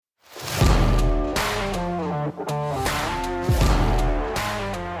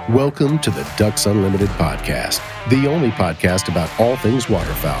Welcome to the Ducks Unlimited podcast, the only podcast about all things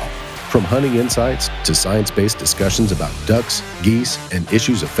waterfowl. From hunting insights to science-based discussions about ducks, geese, and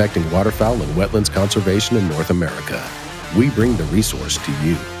issues affecting waterfowl and wetlands conservation in North America, we bring the resource to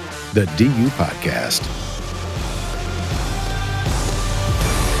you, the DU Podcast.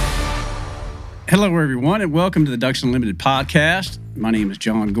 Hello, everyone, and welcome to the Ducks Unlimited podcast. My name is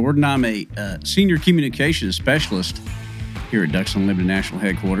John Gordon. I'm a senior communications specialist here at Ducks Unlimited National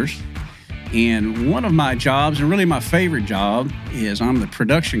Headquarters. And one of my jobs, and really my favorite job, is I'm the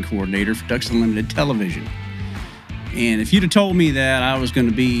production coordinator for Ducks Unlimited Television. And if you'd have told me that I was going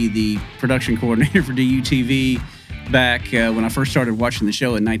to be the production coordinator for DUTV back when I first started watching the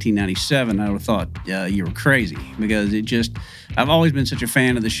show in 1997, I would have thought you were crazy, because I've always been such a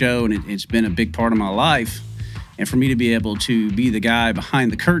fan of the show, and it's been a big part of my life. And for me to be able to be the guy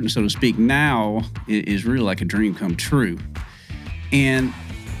behind the curtain, so to speak, now is really like a dream come true. And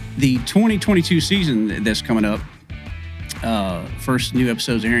the 2022 season that's coming up, first new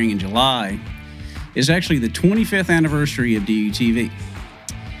episodes airing in July, is actually the 25th anniversary of DUTV.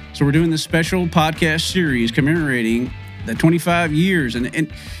 So we're doing this special podcast series commemorating the 25 years. And you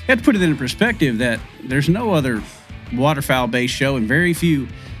have to put it in perspective that there's no other waterfowl-based show and very few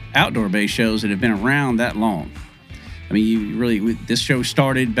outdoor-based shows that have been around that long. I mean, this show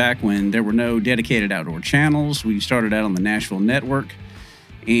started back when there were no dedicated outdoor channels. We started out on the Nashville network,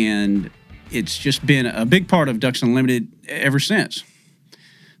 and it's just been a big part of Ducks Unlimited ever since.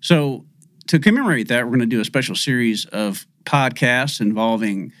 So to commemorate that, we're going to do a special series of podcasts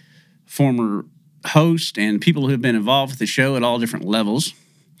involving former hosts and people who have been involved with the show at all different levels.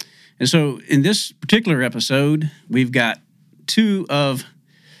 And so in this particular episode, we've got two of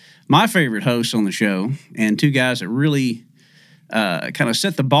my favorite hosts on the show, and two guys that really kind of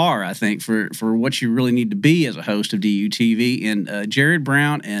set the bar, I think, for what you really need to be as a host of DUTV, and Jared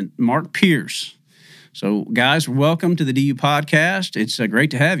Brown and Marc Pierce. So, guys, welcome to the DU podcast. It's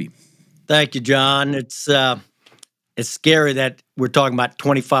great to have you. Thank you, John. It's scary that we're talking about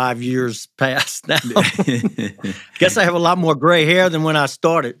 25 years past now. Guess I have a lot more gray hair than when I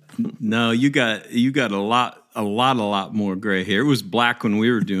started. No, you got a lot more gray hair. It was black when we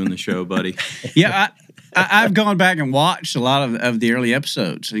were doing the show, buddy. Yeah, I've gone back and watched a lot of the early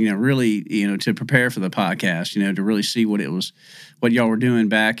episodes, really, to prepare for the podcast, to really see what y'all were doing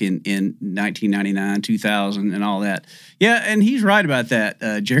back in 1999, 2000, and all that. Yeah, and he's right about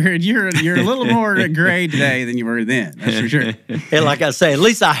that, Jared. You're a little more gray today than you were then. That's for sure. Yeah, like I say, at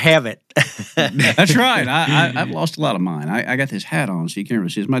least I have it. That's right. I've lost a lot of mine. I got this hat on, so you can't really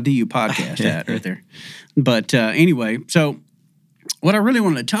see. It's my DU podcast hat right there. But anyway, so what I really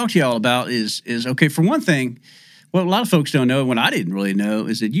wanted to talk to you all about is okay, for one thing, what a lot of folks don't know, and what I didn't really know,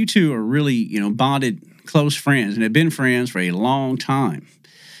 is that you two are really, bonded, close friends, and have been friends for a long time.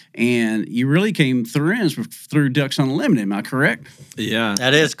 And you really came through Ducks Unlimited, am I correct? Yeah.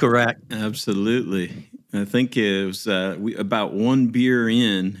 That is correct. Absolutely. I think it was about one beer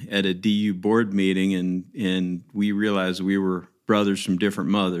in at a DU board meeting, and we realized we were brothers from different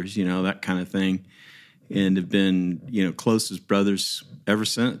mothers, that kind of thing, and have been, close as brothers ever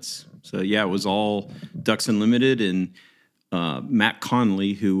since. So, yeah, it was all Ducks Unlimited, and Matt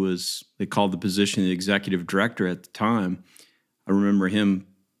Conley, they called the position the executive director at the time. I remember him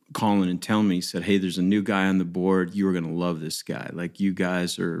calling and telling me, he said, "Hey, there's a new guy on the board. You are going to love this guy. Like, you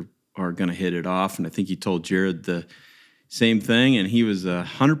guys are going to hit it off." And I think he told Jared the same thing, and he was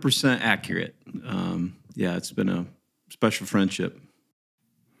 100% accurate. Yeah, it's been a special friendship.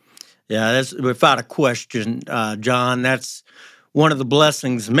 Yeah, that's without a question, John. That's one of the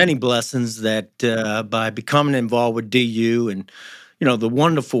blessings, many blessings, that by becoming involved with DU and, the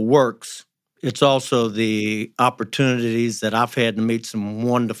wonderful works, it's also the opportunities that I've had to meet some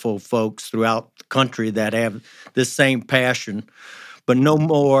wonderful folks throughout the country that have this same passion, but no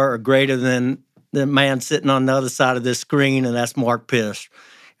more or greater than the man sitting on the other side of this screen, and that's Marc Pierce.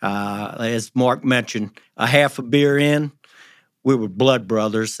 As Marc mentioned, a half a beer in, we were blood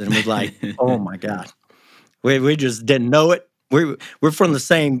brothers, and we're like, oh my God. We just didn't know it. We're from the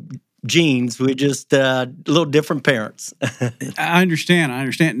same genes. We're just a little different parents. I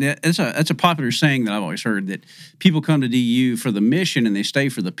understand. That's a popular saying that I've always heard, that people come to DU for the mission and they stay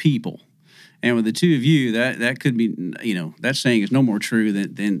for the people. And with the two of you, that could be, that saying is no more true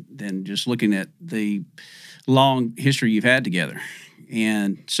than just looking at the long history you've had together.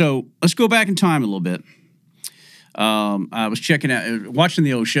 And so let's go back in time a little bit. I was watching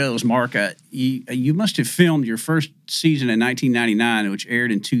the old shows, Marc. You must have filmed your first season in 1999, which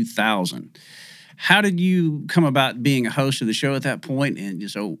aired in 2000. How did you come about being a host of the show at that point?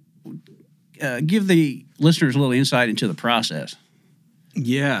 And so give the listeners a little insight into the process.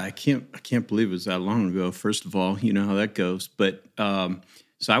 Yeah, I can't believe it was that long ago. First of all, you know how that goes. But so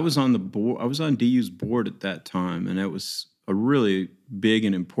I was on the board. I was on DU's board at that time, and it was a really big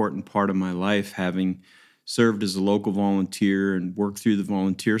and important part of my life, having served as a local volunteer and worked through the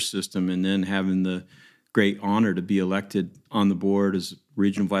volunteer system, and then having the great honor to be elected on the board as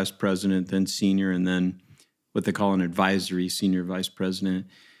regional vice president, then senior, and then what they call an advisory senior vice president.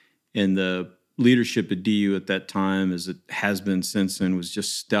 And the leadership at DU at that time, as it has been since then, was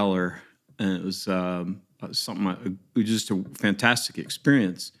just stellar. And it was it was just a fantastic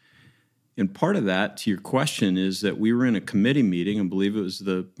experience. And part of that, to your question, is that we were in a committee meeting, I believe it was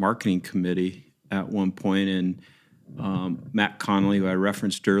the marketing committee at one point, and Matt Connolly, who I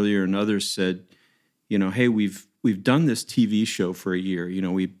referenced earlier, and others said, you know, hey, we've done this TV show for a year. You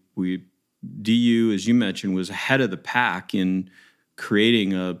know, we DU, as you mentioned, was ahead of the pack in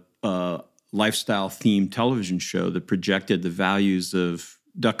creating a lifestyle-themed television show that projected the values of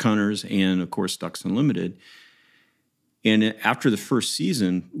duck hunters and, of course, Ducks Unlimited. And after the first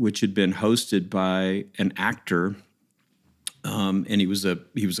season, which had been hosted by an actor, and he was a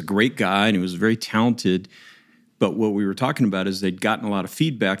great guy and he was very talented. But what we were talking about is they'd gotten a lot of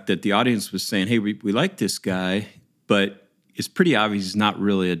feedback that the audience was saying, hey, we like this guy, but it's pretty obvious he's not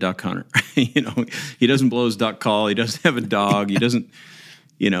really a duck hunter. You know, he doesn't blow his duck call. He doesn't have a dog. He doesn't,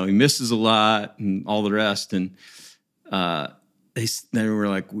 you know, he misses a lot and all the rest. And they were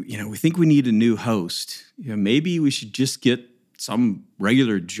like, you know, we think we need a new host. You know, maybe we should just get some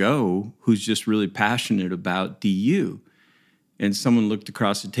regular Joe who's just really passionate about DU. And someone looked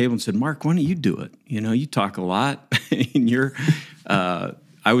across the table and said, Mark, why don't you do it? You know, you talk a lot. And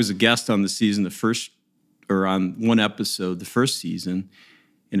I was a guest on the season, on one episode, the first season,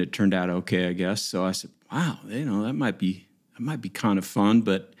 and it turned out okay, I guess. So I said, wow, you know, that might be kind of fun,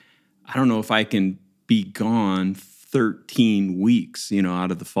 but I don't know if I can be gone 13 weeks, you know, out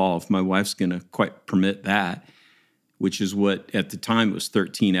of the fall, if my wife's going to quite permit that, which is what at the time was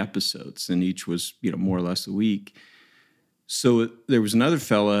 13 episodes, and each was, you know, more or less a week. So there was another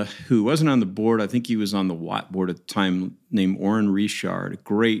fella who wasn't on the board. I think he was on the Watt board at the time, named Orrin Richard,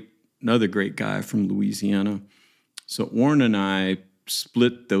 another great guy from Louisiana. So Orrin and I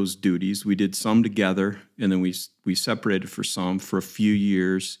split those duties. We did some together, and then we separated for a few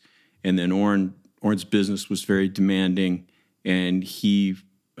years. And then Orrin's business was very demanding, and he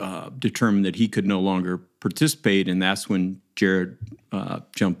determined that he could no longer participate, and that's when Jared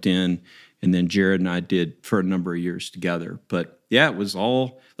jumped in. And then Jared and I did for a number of years together. But yeah, it was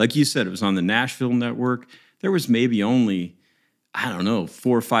all, like you said, it was on the Nashville network. There was maybe only, I don't know,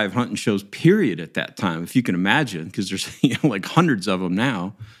 4 or 5 hunting shows, period, at that time, if you can imagine, because there's, you know, like hundreds of them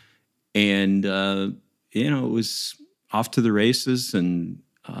now. And, you know, it was off to the races, and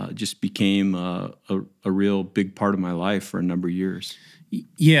just became a real big part of my life for a number of years.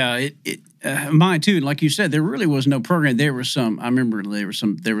 Yeah, mine too. And like you said, there really was no program. I remember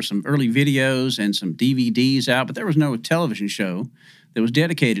there were some early videos and some DVDs out, but there was no television show that was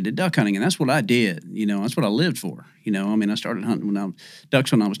dedicated to duck hunting. And that's what I did. You know, that's what I lived for. You know, I mean, I started hunting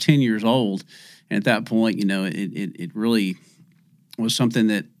ducks when I was 10 years old. And at that point, you know, it really was something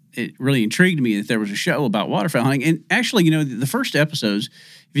that it really intrigued me that there was a show about waterfowl hunting. And actually, you know, the first episodes,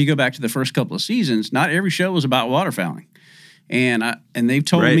 if you go back to the first couple of seasons, not every show was about waterfowling. And they've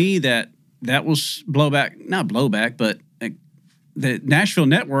told me that was not blowback, but the Nashville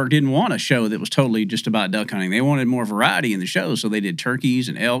network didn't want a show that was totally just about duck hunting. They wanted more variety in the show, so they did turkeys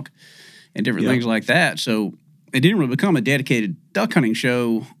and elk and different things like that. So it didn't really become a dedicated duck hunting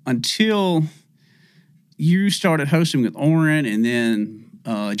show until you started hosting with Orrin, and then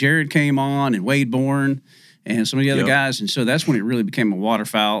Jared came on, and Wade Bourne and some of the other guys. And so that's when it really became a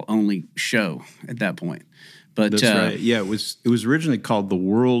waterfowl-only show at that point. But that's right. Yeah, it was originally called The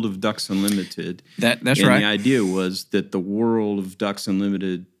World of Ducks Unlimited. That's right. And the idea was that the world of Ducks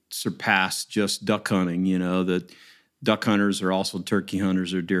Unlimited surpassed just duck hunting. You know, that duck hunters are also turkey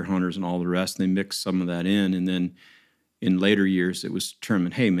hunters or deer hunters and all the rest. And they mixed some of that in. And then in later years, it was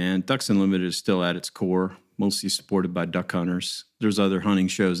determined, hey, man, Ducks Unlimited is still at its core, mostly supported by duck hunters. There's other hunting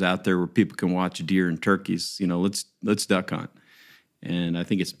shows out there where people can watch deer and turkeys. You know, let's duck hunt. And I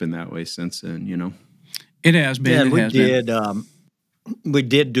think it's been that way since then, you know. It has been. Yeah, we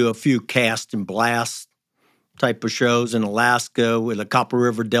did do a few cast and blast type of shows in Alaska with the Copper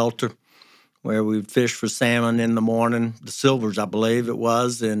River Delta, where we fish for salmon in the morning, the silvers, I believe it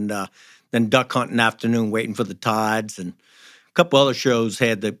was, and then duck hunting afternoon, waiting for the tides, and a couple other shows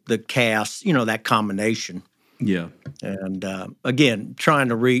had the cast, you know, that combination. Yeah, and again, trying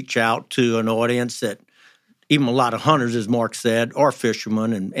to reach out to an audience that even a lot of hunters, as Mark said, are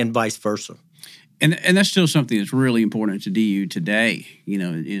fishermen, and vice versa. And that's still something that's really important to DU today,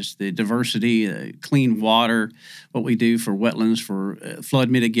 is the diversity, clean water, what we do for wetlands, for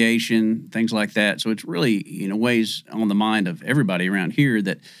flood mitigation, things like that. So it's really, weighs on the mind of everybody around here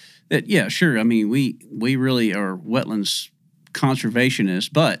that yeah, sure. I mean, we really are wetlands conservationists,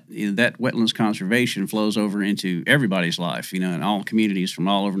 but that wetlands conservation flows over into everybody's life, in all communities from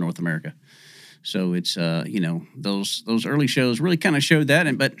all over North America. So it's, those early shows really kind of showed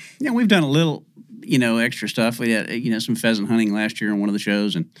that. But we've done a little, extra stuff. We had, some pheasant hunting last year on one of the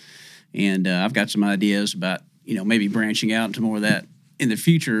shows. And I've got some ideas about, maybe branching out into more of that in the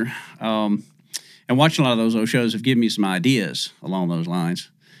future. And watching a lot of those shows have given me some ideas along those lines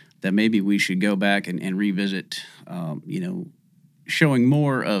that maybe we should go back and revisit, showing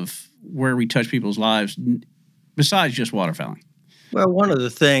more of where we touch people's lives besides just waterfowling. Well, one of the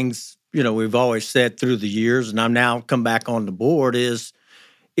things, we've always said through the years, and I'm now come back on the board, is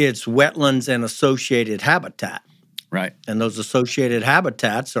it's wetlands and associated habitat. Right. And those associated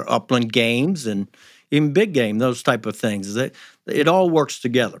habitats are upland games and even big game, those type of things. It all works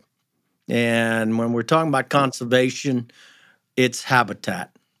together. And when we're talking about conservation, it's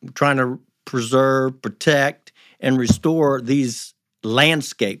habitat. We're trying to preserve, protect, and restore these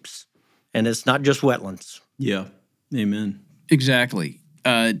landscapes. And it's not just wetlands. Yeah. Amen. Exactly.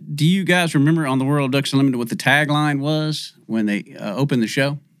 Do you guys remember on the World of Ducks Unlimited what the tagline was when they opened the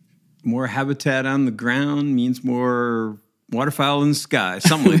show? More habitat on the ground means more waterfowl in the sky,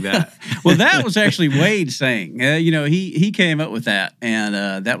 something like that. Well, that was actually Wade saying. He came up with that,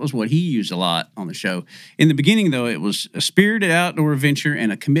 and that was what he used a lot on the show. In the beginning, though, it was a spirited outdoor adventure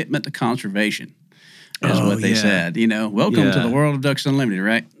and a commitment to conservation, is what they said. Welcome to the World of Ducks Unlimited,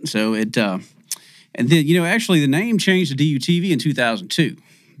 right? So it... And then, actually, the name changed to DUTV in 2002.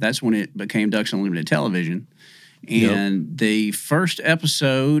 That's when it became Ducks Unlimited Television. And the first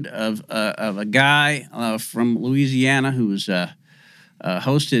episode of a guy from Louisiana who was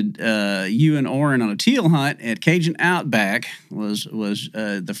hosted you and Orrin on a teal hunt at Cajun Outback was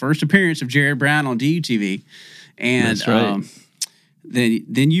the first appearance of Jared Brown on DUTV. And that's right.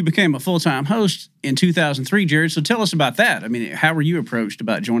 Then you became a full-time host in 2003, Jared. So tell us about that. I mean, how were you approached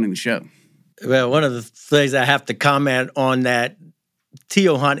about joining the show? Well, one of the things I have to comment on that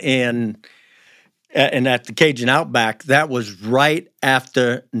teal hunt and at the Cajun Outback, that was right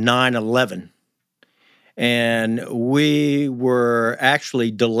after 9/11. And we were actually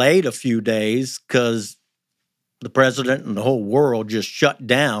delayed a few days because the president and the whole world just shut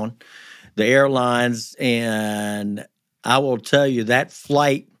down the airlines. And I will tell you, that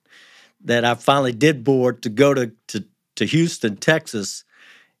flight that I finally did board to go to Houston, Texas,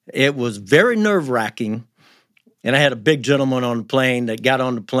 it was very nerve-wracking, and I had a big gentleman on the plane that got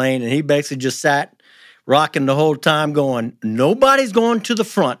on the plane, and he basically just sat rocking the whole time going, nobody's going to the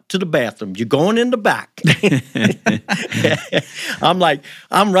front, to the bathroom. You're going in the back. I'm like,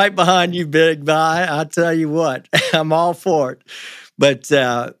 I'm right behind you, big guy. I tell you what, I'm all for it. But,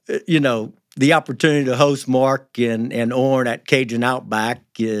 the opportunity to host Marc and Orrin at Cajun Outback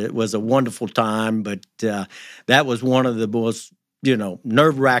was a wonderful time, but that was one of the most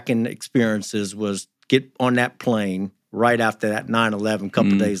nerve-wracking experiences was get on that plane right after that 9/11 a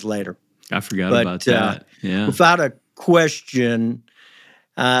couple days later. I forgot about that. Yeah. Without a question,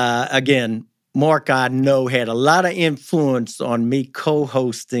 again, Marc, I know, had a lot of influence on me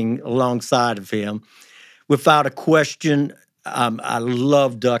co-hosting alongside of him. Without a question, I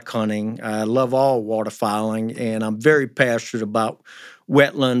love duck hunting. I love all waterfowling, and I'm very passionate about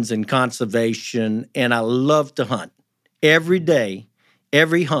wetlands and conservation, and I love to hunt. Every day,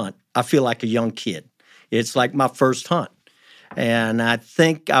 every hunt, I feel like a young kid. It's like my first hunt. And I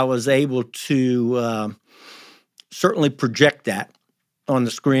think I was able to certainly project that on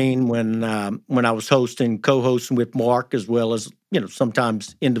the screen when I was co-hosting with Marc, as well as,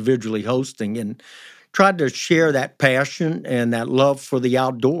 sometimes individually hosting, and tried to share that passion and that love for the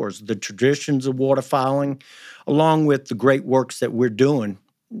outdoors, the traditions of waterfowling, along with the great works that we're doing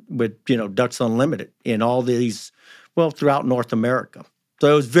with, Ducks Unlimited in all these, throughout North America.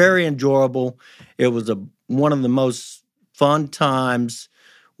 So it was very enjoyable. It was one of the most fun times,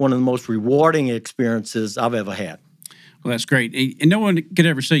 one of the most rewarding experiences I've ever had. Well, that's great. And no one could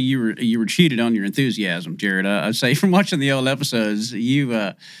ever say you were cheated on your enthusiasm, Jared. I'd say from watching the old episodes,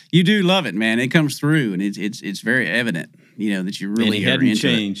 you do love it, man. It comes through, and it's very evident, that you really and he are hadn't into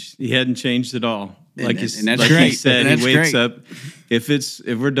changed. He hadn't changed at all. And that's like great. he said, That's he wakes great. up.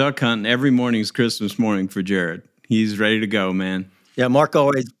 If we're duck hunting, every morning's Christmas morning for Jared. He's ready to go, man. Yeah, Marc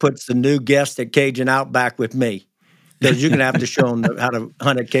always puts the new guest at Cajun Outback with me. because you're going to have to show them how to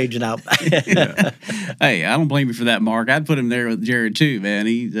hunt a Cajun outback. Hey, I don't blame you for that, Mark. I'd put him there with Jared too, man.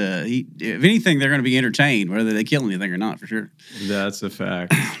 He if anything, they're going to be entertained, whether they kill anything or not, for sure. That's a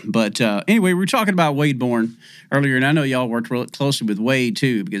fact. But anyway, we were talking about Wade Bourne earlier, and I know y'all worked real closely with Wade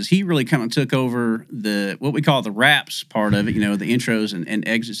too, because he really kind of took over what we call the raps part of it, the intros and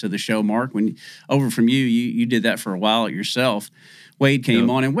exits of the show. Mark, when over from you did that for a while yourself. Wade came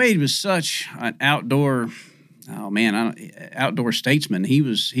on, and Wade was such an outdoor statesman. He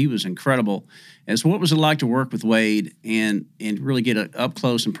was incredible. And so what was it like to work with Wade and really get an up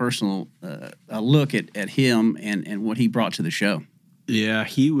close and personal a look at him and what he brought to the show? Yeah,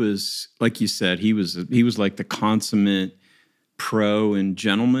 he was, like you said, he was like the consummate pro and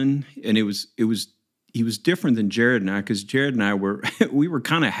gentleman, and he was different than Jared and I, because Jared and I we were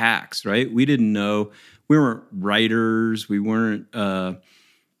kind of hacks, right? We didn't know, we weren't writers, we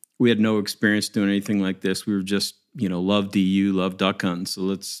had no experience doing anything like this. We were just, love DU, love duck hunting, so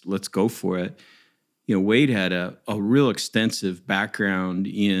let's go for it. Wade had a real extensive background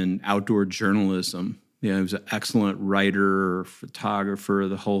in outdoor journalism. He was an excellent writer, photographer,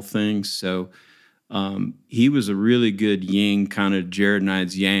 the whole thing. So he was a really good yin, kind of Jared and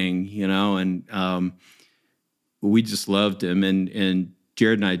I's yang, and we just loved him. And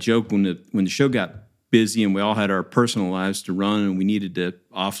Jared and I joked when the show got busy and we all had our personal lives to run and we needed to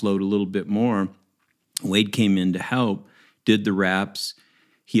offload a little bit more, Wade came in to help, did the wraps.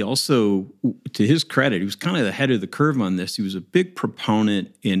 He also, to his credit, he was kind of the head of the curve on this. He was a big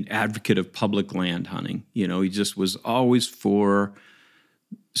proponent and advocate of public land hunting. He just was always for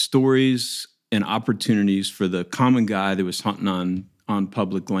stories and opportunities for the common guy that was hunting on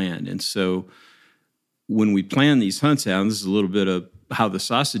public land. And so when we plan these hunts out, and this is a little bit of how the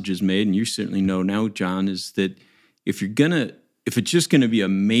sausage is made, and you certainly know now, John, is that if it's just gonna be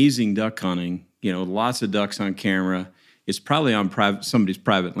amazing duck hunting, lots of ducks on camera, it's probably on somebody's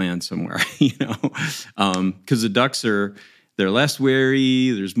private land somewhere, because the ducks they're less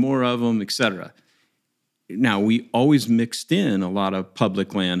wary, there's more of them, etc. Now, we always mixed in a lot of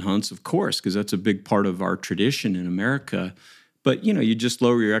public land hunts, of course, because that's a big part of our tradition in America. But, you just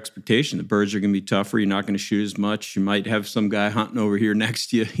lower your expectation. The birds are going to be tougher. You're not going to shoot as much. You might have some guy hunting over here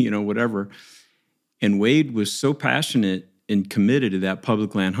next to you, whatever. And Wade was so passionate and committed to that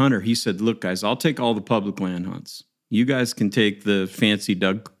public land hunter. He said, look, guys, I'll take all the public land hunts. You guys can take the fancy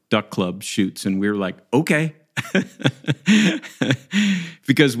duck club shoots. And we were like, okay.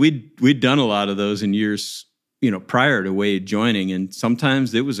 Because we'd done a lot of those in years, prior to Wade joining. And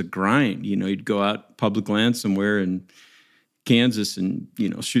sometimes it was a grind. You'd go out public land somewhere in Kansas and,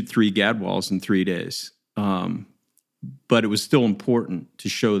 shoot 3 gadwalls in 3 days. But it was still important to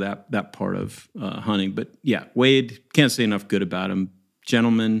show that part of hunting. But yeah, Wade, can't say enough good about him.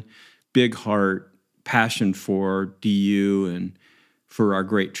 Gentleman, big heart, passion for DU and for our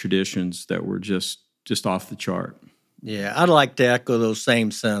great traditions that were just off the chart. Yeah, I'd like to echo those same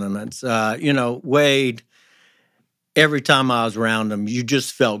sentiments. Wade, every time I was around him, you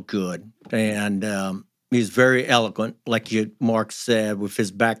just felt good. And he's very eloquent, like Mark said, with his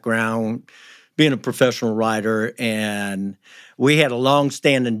background, being a professional writer. And we had a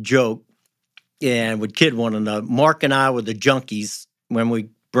long-standing joke and would kid one another. Mark and I were the junkies when we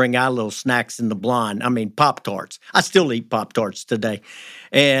bring our little snacks in the blind. I mean, Pop-Tarts. I still eat Pop-Tarts today.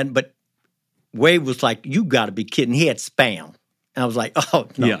 But Wade was like, you got to be kidding. He had Spam. And I was like, oh,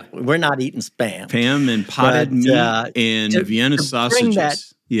 no, We're not eating Spam. Spam and potted meat and Vienna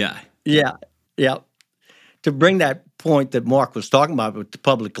sausages. Yeah. To bring that point that Mark was talking about with the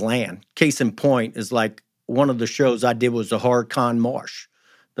public land, case in point is like one of the shows I did was the Horicon Marsh,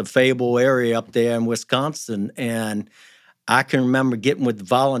 the Fable area up there in Wisconsin. And I can remember getting with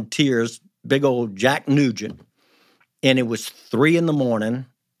volunteers, big old Jack Nugent, and it was 3 a.m,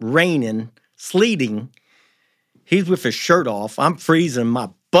 raining, sleeting. He's with his shirt off. I'm freezing my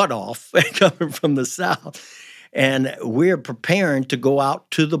butt off coming from the south. And we're preparing to go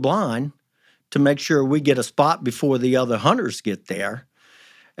out to the blind to make sure we get a spot before the other hunters get there.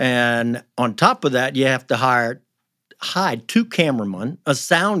 And on top of that, you have to hide 2 cameramen, a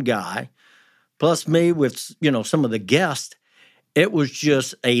sound guy, plus me with, some of the guests. It was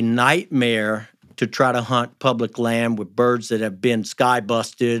just a nightmare to try to hunt public land with birds that have been sky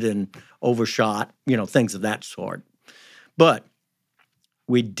busted and overshot, things of that sort. But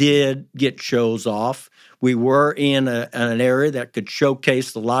we did get shows off. We were in an area that could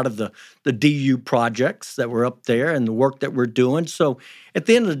showcase a lot of the DU projects that were up there and the work that we're doing. So at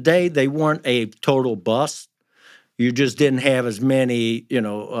the end of the day, they weren't a total bust. You just didn't have as many,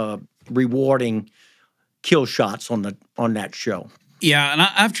 rewarding kill shots on that show. Yeah, and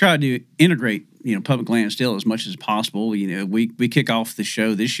I've tried to integrate, public land still as much as possible. We kick off the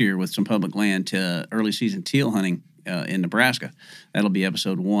show this year with some public land to early season teal hunting in Nebraska. That'll be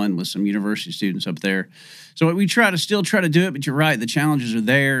episode 1 with some university students up there. So we try to do it, but you're right, the challenges are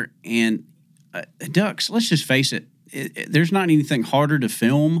there. And ducks, let's just face it, there's not anything harder to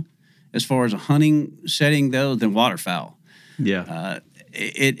film as far as a hunting setting though than waterfowl. Yeah.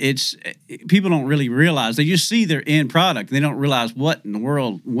 It's people don't really realize. They just see their end product. They don't realize what in the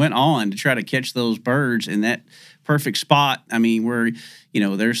world went on to try to catch those birds in that perfect spot. I mean, where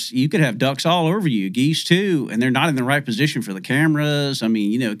you could have ducks all over you, geese too, and they're not in the right position for the cameras. I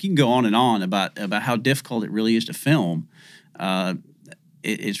mean, you can go on and on about how difficult it really is to film.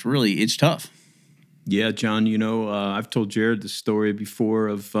 It's tough. Yeah, John. I've told Jared the story before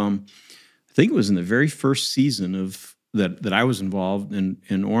of I think it was in the very first season of. That I was involved in,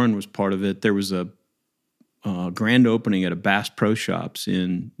 and Orrin was part of it. There was a grand opening at a Bass Pro Shops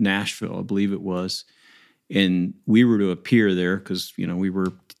in Nashville, I believe it was, and we were to appear there because we were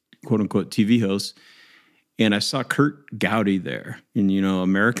quote unquote TV hosts. And I saw Kurt Gowdy there, and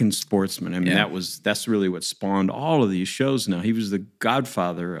American Sportsman. I mean, that's really what spawned all of these shows. Now he was the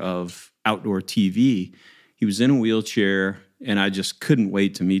godfather of outdoor TV. He was in a wheelchair, and I just couldn't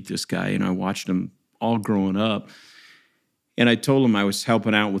wait to meet this guy. I watched him all growing up. And I told him I was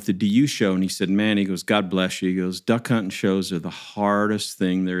helping out with the DU show, and he said, man, he goes, God bless you. He goes, duck hunting shows are the hardest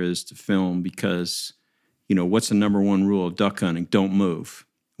thing there is to film because, what's the number one rule of duck hunting? Don't move.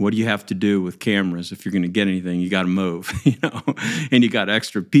 What do you have to do with cameras? If you're going to get anything, you got to move, and you got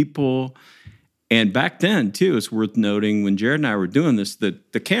extra people. And back then, too, it's worth noting when Jared and I were doing this,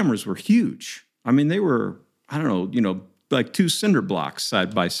 that the cameras were huge. I mean, they were, I don't know, like 2 cinder blocks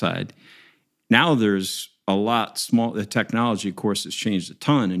side by side. Now there's a lot small. The technology, of course, has changed a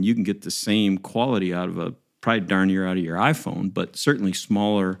ton, and you can get the same quality out of probably darn near out of your iPhone, but certainly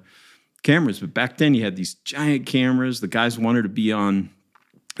smaller cameras. But back then, you had these giant cameras. The guys wanted to be on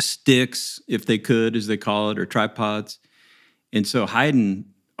sticks, if they could, as they call it, or tripods. And so hiding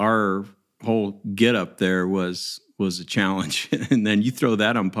our whole get up there was a challenge. And then you throw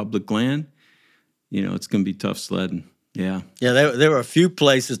that on public land, it's going to be tough sledding. Yeah. Yeah, there were a few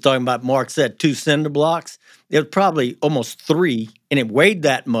places talking about, Mark said 2 cinder blocks. It was probably almost 3, and it weighed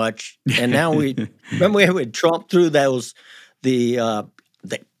that much. And now remember we would tromp through those, the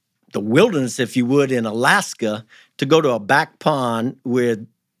wilderness, if you would, in Alaska to go to a back pond with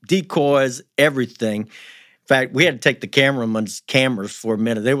decoys, everything. In fact, we had to take the cameraman's cameras for a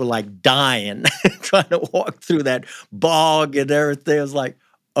minute. They were like dying trying to walk through that bog and everything. It was like,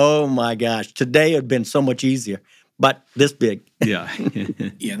 oh my gosh, today had been so much easier. But this big. Yeah.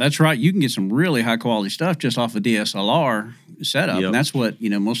 Yeah, that's right. You can get some really high quality stuff just off a DSLR setup. Yep. And that's what,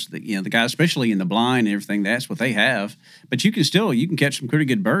 most of the guys, especially in the blind and everything, that's what they have. But you can catch some pretty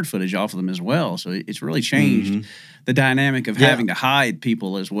good bird footage off of them as well. So it's really changed the dynamic of having to hide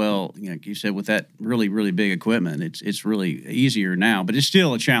people as well. Like you said, with that really, really big equipment, it's really easier now, but it's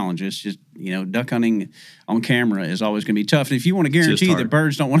still a challenge. It's just, duck hunting on camera is always going to be tough. And if you want to guarantee that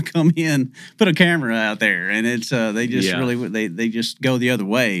birds don't want to come in, put a camera out there, and it's they just really they just go the other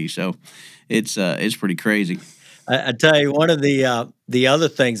way. So it's pretty crazy. I tell you, one of the other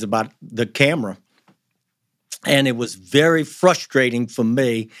things about the camera, and it was very frustrating for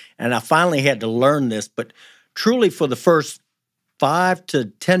me, and I finally had to learn this, but truly for the first 5 to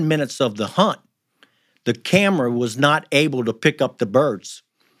 10 minutes of the hunt, the camera was not able to pick up the birds.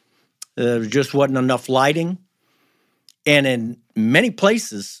 There just wasn't enough lighting. And in many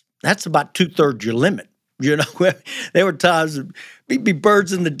places, that's about 2/3 your limit. There were times there'd be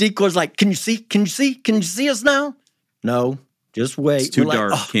birds in the decoys like, can you see? Can you see? Can you see us now? No, just wait. It's too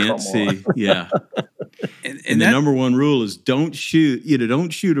dark. Can't see. Yeah. And the number one rule is don't shoot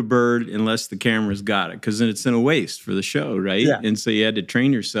a bird unless the camera's got it, because then it's in a waste for the show, right? Yeah. And so you had to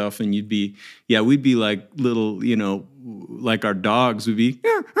train yourself, and we'd be like little, like our dogs would be,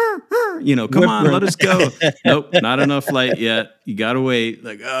 come on, let us go. Nope, not enough light yet. You got to wait.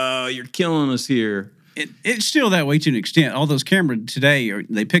 Like, oh, you're killing us here. It's still that way to an extent. All those cameras today,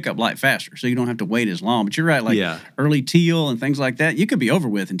 they pick up light faster, so you don't have to wait as long. But you're right, early teal and things like that, you could be over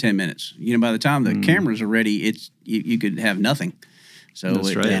with in 10 minutes. By the time the cameras are ready, you could have nothing. So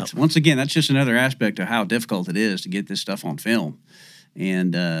it's, once again, that's just another aspect of how difficult it is to get this stuff on film.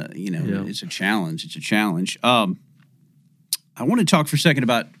 And, it's a challenge. It's a challenge. I want to talk for a second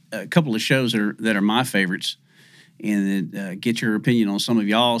about a couple of shows that are my favorites, and get your opinion on some of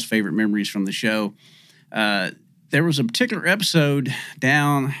y'all's favorite memories from the show. There was a particular episode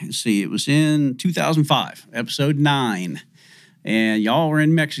it was in 2005, episode 9. and y'all were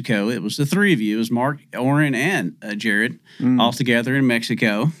in Mexico. It was the three of you. It was Mark, Orrin, and Jared all together in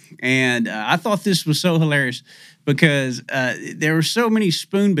Mexico. And I thought this was so hilarious because there were so many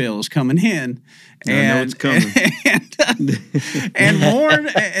spoonbills coming in. I know it's coming.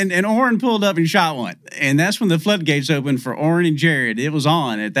 And Orrin pulled up and shot one. And that's when the floodgates opened for Orrin and Jared. It was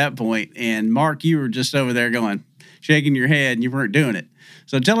on at that point. And Mark, you were just over there going, shaking your head, and you weren't doing it.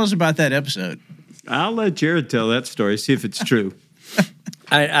 So tell us about that episode. I'll let Jared tell that story, see if it's true.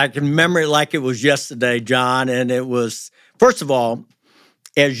 I can remember it like it was yesterday, John. And it was, first of all,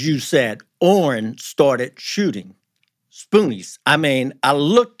 as you said, Orrin started shooting spoonies. I mean, I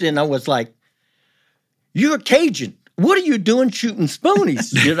looked and I was like, you're a Cajun. What are you doing shooting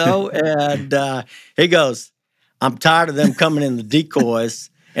spoonies, you know? And he goes, I'm tired of them coming in the decoys,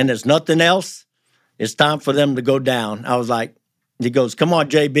 and there's nothing else. It's time for them to go down. I was like, he goes, come on,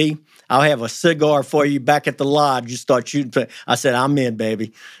 JB. I'll have a cigar for you back at the lodge. You start shooting. I said, I'm in,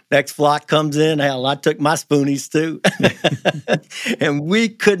 baby. Next flock comes in. Hell, I took my spoonies too. And we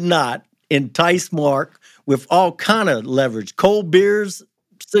could not entice Mark with all kind of leverage. Cold beers,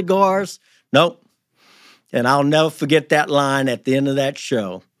 cigars. Nope. And I'll never forget that line at the end of that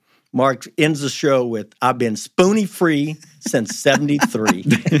show. Mark ends the show with, I've been spoonie free since 73.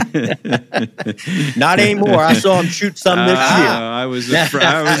 Not anymore. I saw him shoot some this year. I was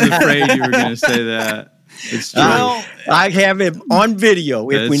afraid you were going to say that. It's true. I have it on video.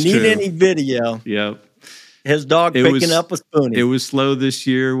 If we need any video. Yep. His dog picking up a spoonie. It was slow this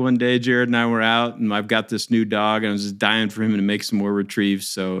year. One day, Jared and I were out, and I've got this new dog, and I was just dying for him to make some more retrieves.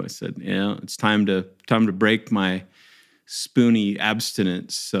 So I said, yeah, it's time to break my spoonie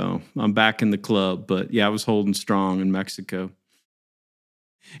abstinence. So I'm back in the club. But yeah, I was holding strong in Mexico.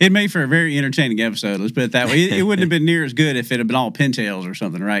 It made for a very entertaining episode. Let's put it that way. It wouldn't have been near as good if it had been all pintails or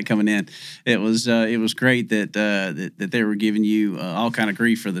something, right? Coming in, it was great that that they were giving you all kind of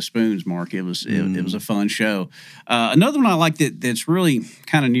grief for the spoons, Mark. It was a fun show. Another one I like that's really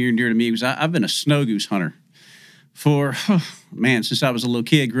kind of near and dear to me because I've been a snow goose hunter for since I was a little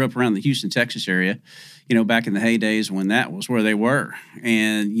kid. Grew up around the Houston, Texas area. You know, back in the heydays when that was where they were,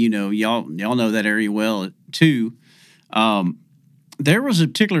 and you know, y'all know that area well too. There was a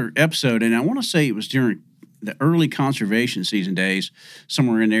particular episode, and I want to say it was during the early conservation season days,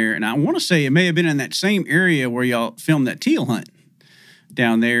 somewhere in there. And I want to say it may have been in that same area where y'all filmed that teal hunt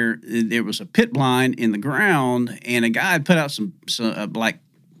down there. There was a pit blind in the ground, and a guy had put out some like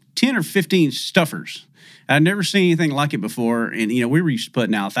 10 or 15 stuffers. I'd never seen anything like it before. And, you know, we were used to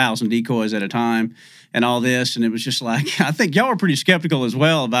putting out 1,000 decoys at a time and all this. And it was just like, I think y'all were pretty skeptical as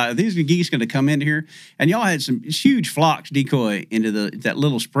well about these geese going to come in here. And y'all had some huge flocks decoy into that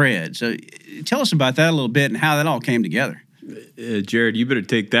little spread. So tell us about that a little bit and how that all came together. Jared, you better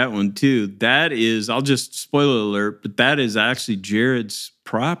take that one too. That is, I'll just spoiler alert, but that is actually Jared's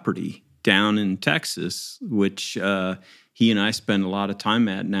property down in Texas, which he and I spend a lot of time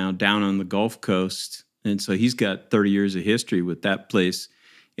at now down on the Gulf Coast. And so he's got 30 years of history with that place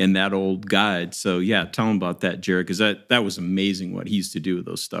and that old guide. So, yeah, tell him about that, Jared, because that was amazing what he used to do with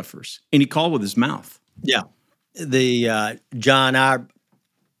those stuffers. And he called with his mouth. Yeah. The John, our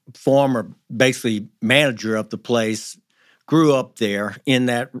former basically manager of the place, grew up there in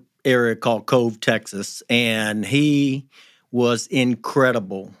that area called Cove, Texas, and he was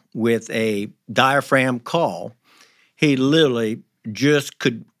incredible with a diaphragm call. He literally just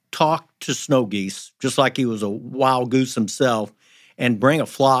could talk to snow geese, just like he was a wild goose himself, and bring a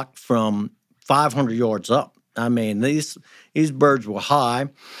flock from 500 yards up. I mean, these birds were high,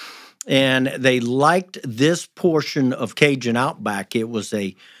 and they liked this portion of Cajun Outback. It was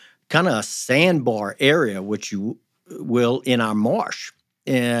a kind of a sandbar area, which you will in our marsh.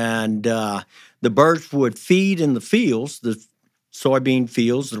 And the birds would feed in the fields, the soybean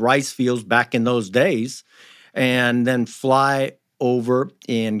fields, the rice fields back in those days, and then fly over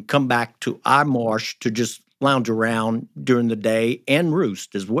and come back to our marsh to just lounge around during the day and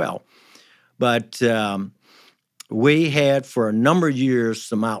roost as well. But we had for a number of years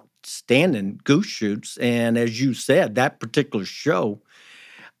some outstanding goose shoots. And as you said, that particular show,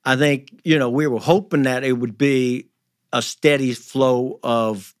 I think, you know, we were hoping that it would be a steady flow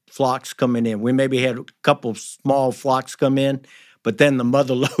of flocks coming in. We maybe had a couple of small flocks come in, but then the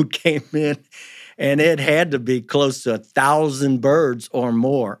mother load came in. And it had to be close to 1,000 birds or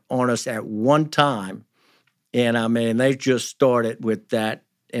more on us at one time. And, I mean, they just started with that.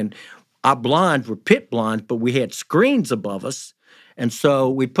 And our blinds were pit blinds, but we had screens above us. And so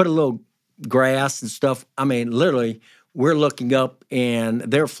we put a little grass and stuff. I mean, literally, we're looking up, and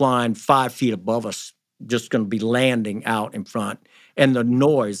they're flying 5 feet above us, just going to be landing out in front. And the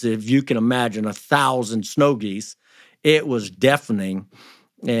noise, if you can imagine 1,000 snow geese, it was deafening.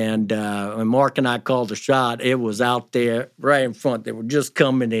 And when Mark and I called the shot, it was out there right in front. They were just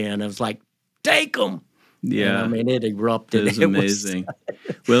coming in. It was like, take them. Yeah. And, I mean, it erupted. It was amazing.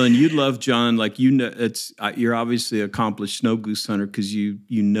 Well, and you love John, like, it's you're obviously an accomplished snow goose hunter because you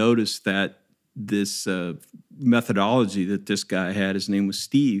noticed that this methodology that this guy had, his name was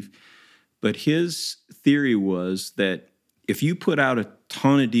Steve, but his theory was that if you put out a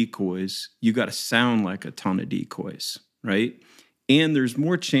ton of decoys, you got to sound like a ton of decoys, right? And there's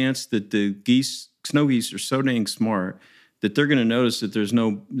more chance that the snow geese are so dang smart that they're going to notice that there's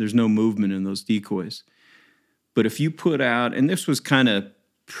no movement in those decoys. But if you put out, and this was kind of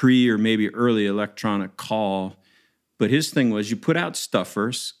pre or maybe early electronic call, but his thing was you put out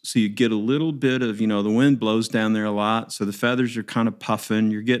stuffers, so you get a little bit of, the wind blows down there a lot, so the feathers are kind of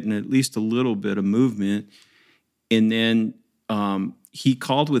puffing. You're getting at least a little bit of movement. And then he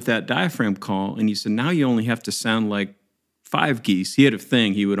called with that diaphragm call, and he said, now you only have to sound like 5 geese. He had a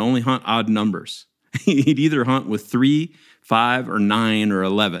thing. He would only hunt odd numbers. He'd either hunt with 3, 5, or 9, or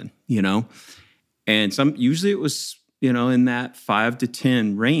 11, And usually it was, in that 5 to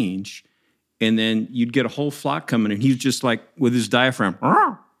 10 range. And then you'd get a whole flock coming, and he was just like, with his diaphragm,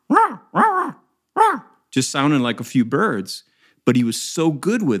 just sounding like a few birds. But he was so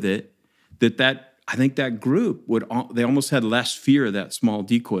good with it that I think that group they almost had less fear of that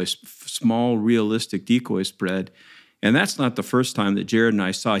small realistic decoy spread. And that's not the first time that Jared and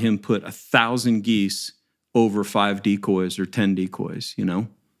I saw him put 1,000 geese over 5 decoys or 10 decoys,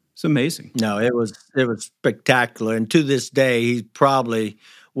 It's amazing. No, it was spectacular. And to this day, he probably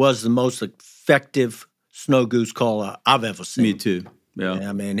was the most effective snow goose caller I've ever seen. Me too. Yeah.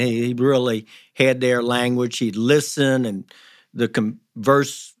 I mean, he really had their language. He'd listen, and the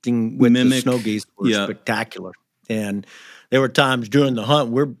conversing with the snow geese were spectacular. And there were times during the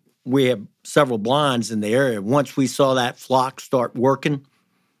hunt we have several blinds in the area. Once we saw that flock start working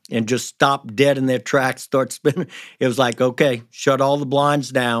and just stop dead in their tracks, start spinning, it was like, okay, shut all the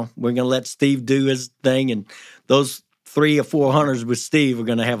blinds down. We're going to let Steve do his thing. And those 3 or 4 hunters with Steve are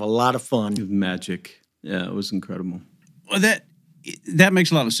going to have a lot of fun. It was magic. Yeah, it was incredible. Well, that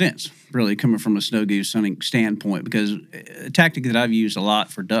makes a lot of sense, really, coming from a snow goose hunting standpoint, because a tactic that I've used a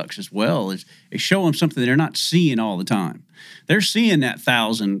lot for ducks as well is show them something they're not seeing all the time. They're seeing that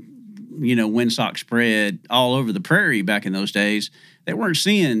 1,000, windsock spread all over the prairie back in those days. They weren't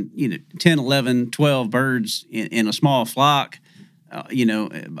seeing, 10, 11, 12 birds in a small flock,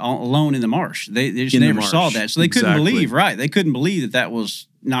 alone in the marsh. They just never saw that. So they couldn't believe, right? They couldn't believe that was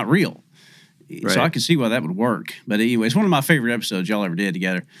not real. Right. So I can see why that would work. But anyway, it's one of my favorite episodes y'all ever did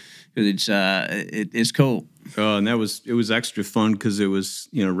together because it's cool. Oh, and it was extra fun because it was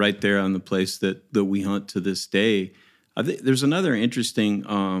right there on the place that we hunt to this day. I think there's another interesting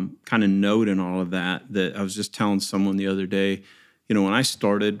kind of note in all of that I was just telling someone the other day. When I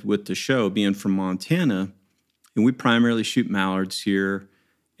started with the show, being from Montana, and we primarily shoot mallards here,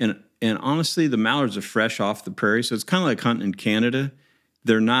 and honestly, the mallards are fresh off the prairie, so it's kind of like hunting in Canada.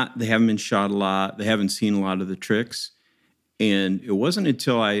 They haven't been shot a lot. They haven't seen a lot of the tricks. And it wasn't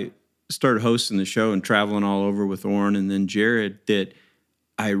until I started hosting the show and traveling all over with Orrin and then Jared that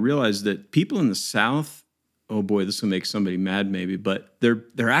I realized that people in the South, oh boy, this will make somebody mad maybe, but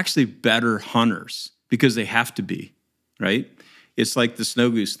they're actually better hunters because they have to be, right? It's like the snow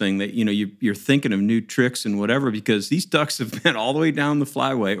goose thing that, you're thinking of new tricks and whatever because these ducks have been all the way down the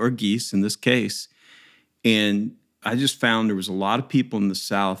flyway, or geese in this case. And I just found there was a lot of people in the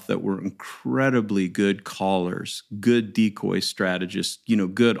South that were incredibly good callers, good decoy strategists,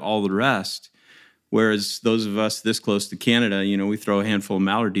 good all the rest. Whereas those of us this close to Canada, we throw a handful of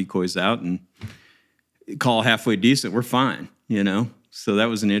mallard decoys out and call halfway decent. We're fine, So that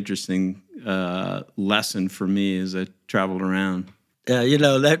was an interesting lesson for me as I traveled around.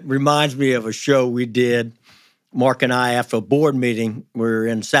 That reminds me of a show we did, Mark and I, after a board meeting. We were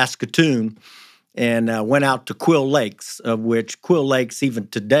in Saskatoon. And went out to Quill Lakes, of which Quill Lakes, even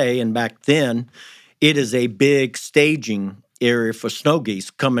today and back then, it is a big staging area for snow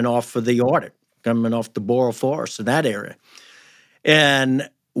geese coming off of the Arctic, coming off the boreal forest in that area. And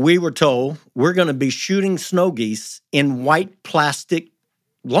we were told we're going to be shooting snow geese in white plastic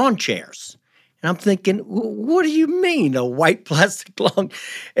lawn chairs. And I'm thinking, what do you mean, a white plastic lawn?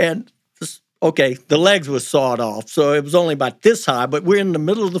 And okay, the legs were sawed off, so it was only about this high, but we're in the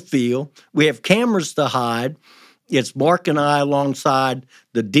middle of the field. We have cameras to hide. It's Mark and I alongside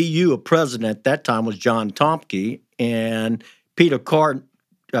the DU president at that time was John Tomke and Peter Carton.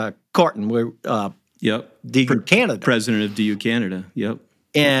 We're DU Canada. President of DU Canada, yep.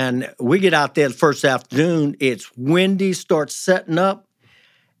 And we get out there the first afternoon. It's windy, starts setting up.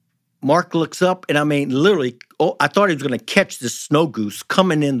 Mark looks up, and I mean, literally, I thought he was going to catch this snow goose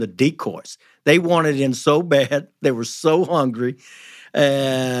coming in the decoys. They wanted in so bad. They were so hungry.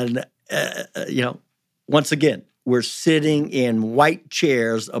 And, once again, we're sitting in white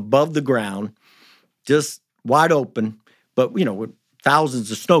chairs above the ground, just wide open, but, with thousands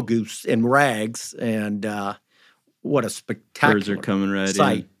of snow goose in rags. And what a spectacular Birds are coming right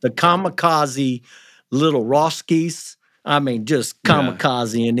sight. in. The kamikaze little Ross geese, I mean, just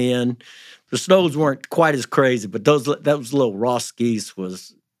kamikazeing in. The snows weren't quite as crazy, but those little Ross geese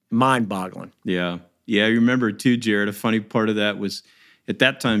was mind-boggling. Yeah. Yeah, I remember too, Jared. A funny part of that was at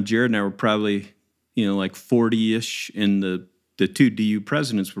that time, Jared and I were probably, like 40-ish, and the two DU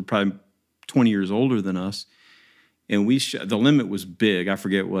presidents were probably 20 years older than us. And the limit was big. I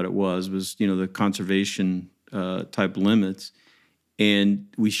forget what it was the conservation type limits. And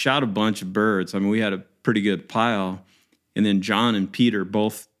we shot a bunch of birds. I mean, we had a pretty good pile. And then John and Peter,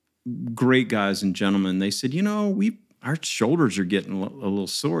 both great guys and gentlemen, they said, our shoulders are getting a little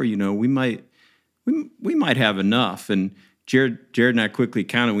sore. We might have enough. And Jared and I quickly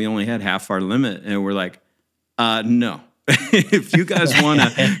counted. We only had half our limit, and we're like, no. If you guys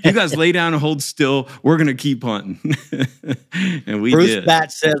you guys lay down and hold still, we're gonna keep hunting. And we Bruce did.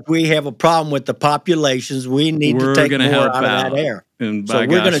 Bat says we have a problem with the populations. We need to take more out of that air. And so we're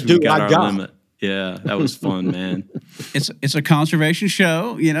going to do our job. Limit. Yeah, that was fun, man. It's a conservation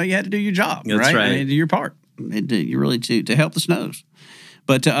show. You had to do your job, That's right? right. And do your part. You really to help the snows.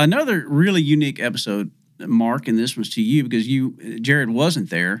 But another really unique episode, Mark, and this was to you because Jared wasn't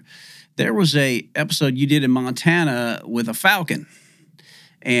there. There was a episode you did in Montana with a falcon.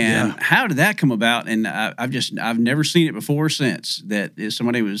 And how did that come about? And I've never seen it before or since. That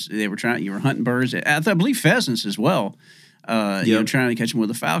you were hunting birds. I believe pheasants as well. Trying to catch them with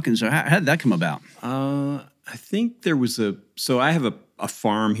a falcon. So how did that come about? I think there was I have a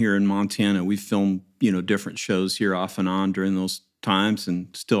farm here in Montana. We film, different shows here off and on during those times and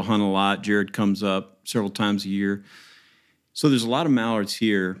still hunt a lot. Jared comes up several times a year. So there's a lot of mallards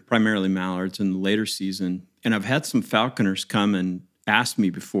here, primarily mallards in the later season. And I've had some falconers come and ask me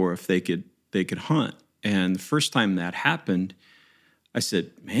before if they could hunt. And the first time that happened, I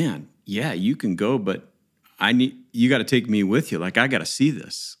said, man, yeah, you can go, but you got to take me with you. Like, I got to see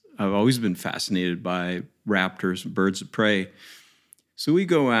this. I've always been fascinated by raptors and birds of prey. So we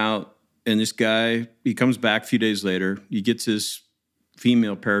go out, and this guy, he comes back a few days later. He gets his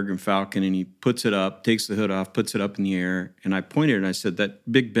female peregrine falcon, and he puts it up, takes the hood off, puts it up in the air. And I pointed, and I said,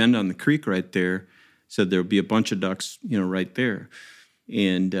 that big bend on the creek right there, said there'll be a bunch of ducks, right there.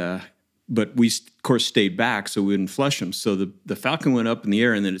 And but we, of course, stayed back so we didn't flush them. So the falcon went up in the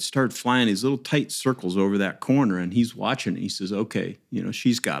air, and then it started flying these little tight circles over that corner, and he's watching it. He says, okay,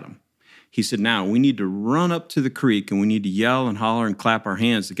 she's got him. He said, now we need to run up to the creek, and we need to yell and holler and clap our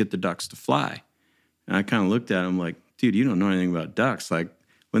hands to get the ducks to fly. And I kind of looked at him like, dude, you don't know anything about ducks. Like,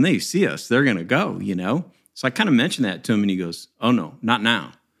 when they see us, they're going to go, So I kind of mentioned that to him, and he goes, oh, no, not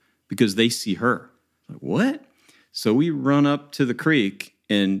now, because they see her. I'm like, what? So we run up to the creek,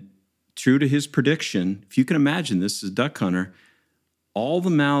 and true to his prediction, if you can imagine, this is a duck hunter, all the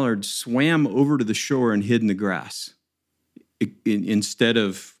mallards swam over to the shore and hid in the grass instead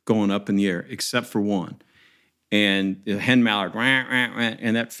of going up in the air, except for one. And the hen mallard,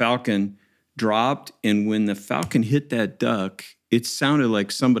 and that falcon dropped, and when the falcon hit that duck, it sounded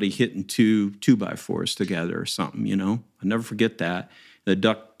like somebody hitting two 2x4s together or something, I'll never forget that. The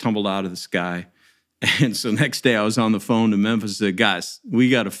duck tumbled out of the sky. And so next day I was on the phone to Memphis and said, guys,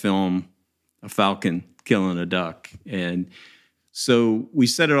 we got to film a falcon killing a duck. And so we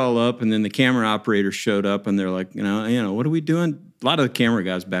set it all up, and then the camera operator showed up, and they're like, what are we doing? A lot of the camera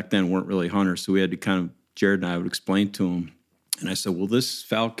guys back then weren't really hunters, so we had to Jared and I would explain to them. And I said, well, this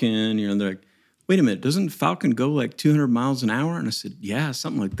falcon, they're like, wait a minute, doesn't falcon go like 200 miles an hour? And I said, yeah,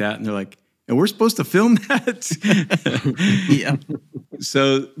 something like that. And they're like, and we're supposed to film that? Yeah.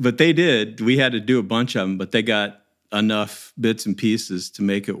 So, but they did. We had to do a bunch of them, but they got enough bits and pieces to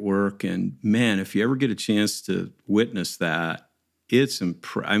make it work. And man, if you ever get a chance to witness that,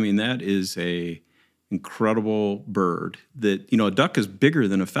 that is a incredible bird that, a duck is bigger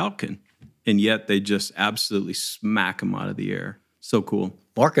than a falcon, and yet they just absolutely smack them out of the air. So cool.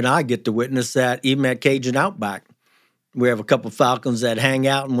 Mark and I get to witness that even at Cajun Outback. We have a couple falcons that hang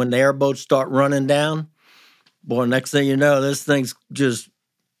out, and when the airboats start running down, boy, next thing you know, this thing's just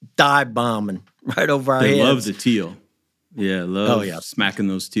dive bombing right over our heads. They love the teal. Yeah, smacking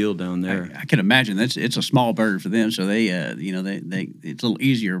those teal down there. I can imagine it's a small bird for them, so they it's a little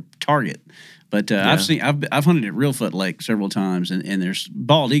easier target. But I've hunted at Reelfoot Lake several times, and there's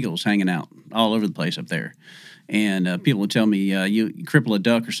bald eagles hanging out all over the place up there. And people will tell me, you cripple a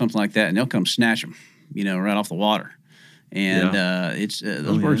duck or something like that, and they'll come snatch them, right off the water. And it's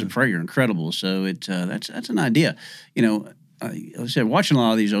those birds of prey are incredible. So that's an idea. Like I said, watching a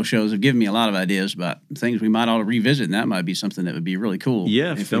lot of these old shows have given me a lot of ideas about things we might ought to revisit, and that might be something that would be really cool.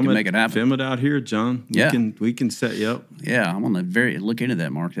 Yeah, if we can make it happen. Film it out here, John. We can set you up. Yeah, I'm on the look into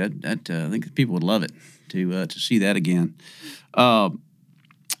that, Mark. That I think people would love it to see that again. I'm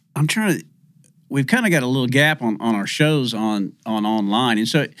trying to. We've kind of got a little gap on our shows on online, and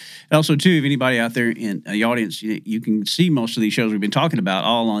so also too, if anybody out there in the audience, you can see most of these shows we've been talking about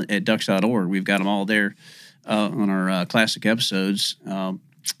all at ducks.org. We've got them all there. On our classic episodes on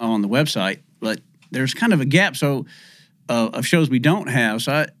the website, but there's kind of a gap of shows we don't have.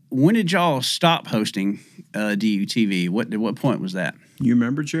 So when did y'all stop hosting DUTV? What point was that? You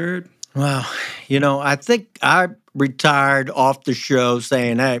remember, Jared? Well, I think I retired off the show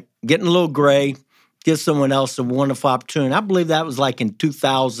saying, hey, getting a little gray, give someone else a wonderful opportunity. I believe that was like in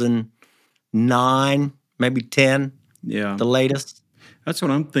 2009, maybe 10, the latest. That's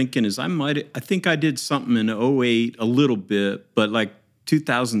what I'm thinking is I think I did something in 2008 a little bit, but like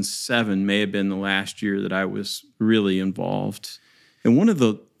 2007 may have been the last year that I was really involved. And one of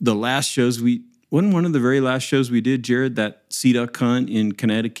the last shows one of the very last shows we did, Jared, that sea duck hunt in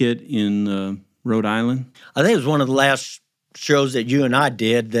Connecticut in Rhode Island. I think it was one of the last shows that you and I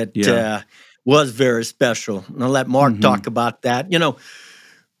did that was very special. And I'll let Mark talk about that.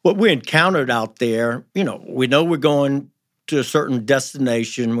 What we encountered out there, we know we're going to a certain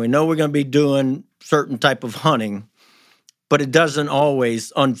destination. We know we're going to be doing certain type of hunting, but it doesn't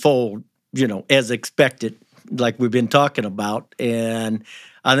always unfold, as expected, like we've been talking about. And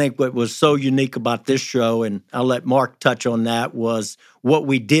I think what was so unique about this show, and I'll let Mark touch on that, was what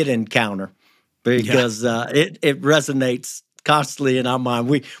we did encounter, because it resonates constantly in our mind.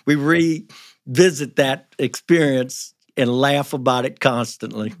 We revisit that experience and laugh about it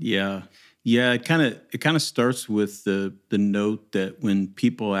constantly. Yeah. Yeah, it kind of starts with the note that when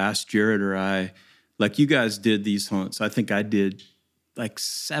people ask Jared or I, like you guys did these hunts, I think I did like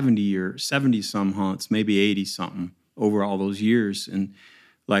 70 some hunts, maybe 80 something over all those years. And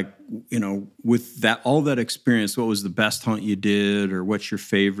like, with all that experience, what was the best hunt you did or what's your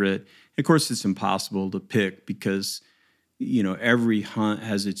favorite? Of course, it's impossible to pick because, every hunt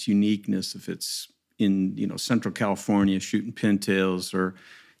has its uniqueness. If it's in, Central California shooting pintails or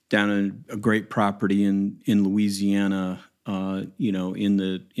down in a great property in Louisiana, in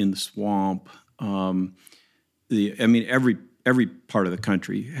the swamp. Every part of the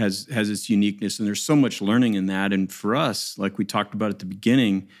country has its uniqueness, and there's so much learning in that. And for us, like we talked about at the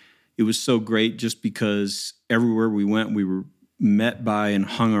beginning, it was so great just because everywhere we went, we were met by and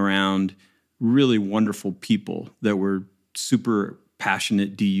hung around really wonderful people that were super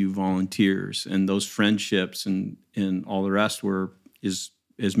passionate DU volunteers, and those friendships and all the rest were as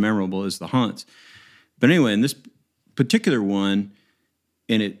memorable as the hunts. But anyway, in this particular one,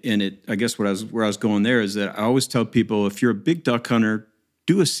 and it I guess where I was going there is that I always tell people, if you're a big duck hunter,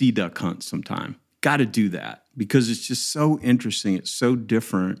 do a sea duck hunt sometime. Got to do that because it's just so interesting. It's so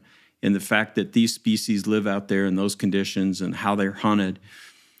different in the fact that these species live out there in those conditions and how they're hunted.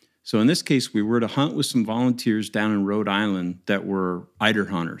 So in this case, we were to hunt with some volunteers down in Rhode Island that were eider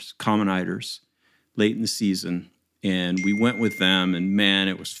hunters, common eiders, late in the season. And we went with them, and man,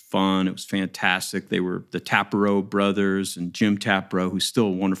 it was fun. It was fantastic. They were the Taperow brothers and Jim Taperow, who's still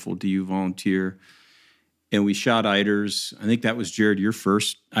a wonderful DU volunteer. And we shot eiders. I think that was, Jared, your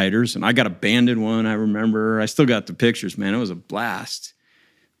first eiders. And I got a banded one, I remember. I still got the pictures, man. It was a blast.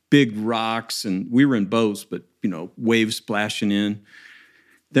 Big rocks, and we were in boats, but, waves splashing in.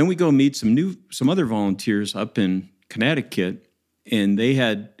 Then we go meet some other volunteers up in Connecticut, and they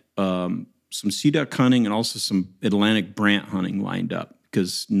had some sea duck hunting and also some Atlantic brant hunting lined up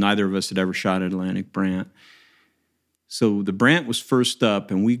because neither of us had ever shot Atlantic brant. So the brant was first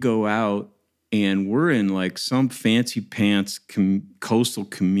up, and we go out, and we're in like some fancy pants coastal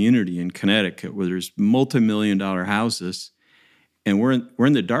community in Connecticut where there's multi-million-dollar houses, and we're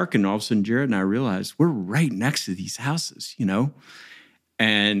in the dark, and all of a sudden Jared and I realized we're right next to these houses,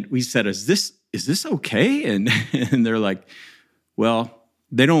 And we said, "Is this okay?" And they're like, "Well,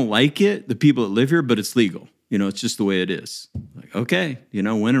 they don't like it, the people that live here, but it's legal. It's just the way it is." Like, okay,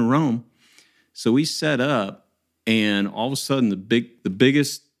 when in Rome. So we set up, and all of a sudden, the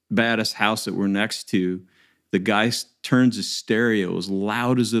biggest, baddest house that we're next to, the guy turns his stereo as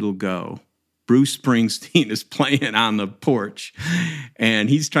loud as it'll go. Bruce Springsteen is playing on the porch, and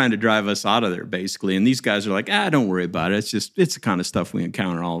he's trying to drive us out of there, basically. And these guys are like, don't worry about it. It's the kind of stuff we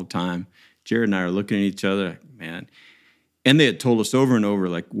encounter all the time. Jared and I are looking at each other, like, man. And they had told us over and over,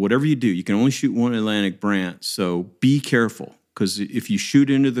 like, whatever you do, you can only shoot one Atlantic brant, so be careful, because if you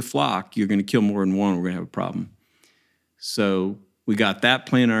shoot into the flock, you're going to kill more than one, we're going to have a problem. So we got that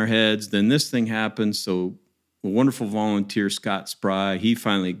plan in our heads. Then this thing happens, so a wonderful volunteer, Scott Spry, he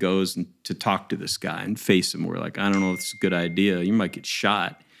finally goes to talk to this guy and face him. We're like, I don't know if it's a good idea. You might get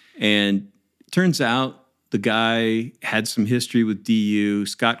shot. And it turns out the guy had some history with DU.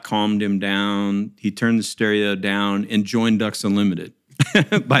 Scott calmed him down. He turned the stereo down and joined Ducks Unlimited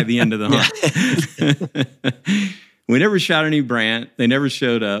by the end of the hunt. We never shot any brant. They never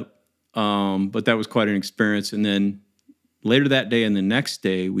showed up. But that was quite an experience. And then later that day and the next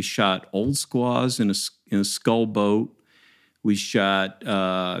day, we shot old squaws in a scull boat. We shot,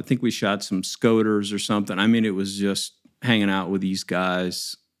 I think we shot some scoters or something. I mean, it was just hanging out with these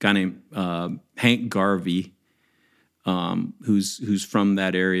guys. Guy named Hank Garvey, who's from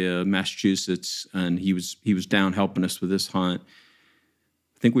that area, Massachusetts, and he was down helping us with this hunt.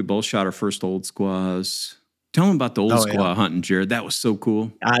 I think we both shot our first old squaws. Tell them about the old squaw hunting, Jared. That was so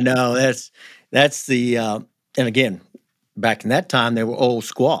cool. I know that's the and again, back in that time they were old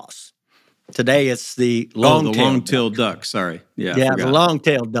squaws. Today it's the long-tailed duck. Sorry, yeah, the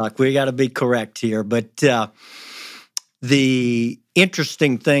long-tailed duck. We got to be correct here, but the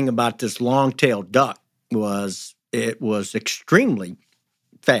interesting thing about this long-tailed duck was it was extremely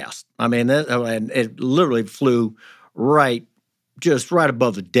fast. I mean, it literally flew just right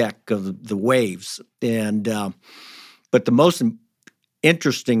above the deck of the waves. And but the most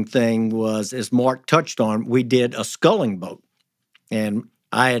interesting thing was, as Mark touched on, we did a sculling boat, and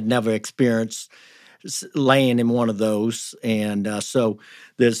I had never experienced laying in one of those. And so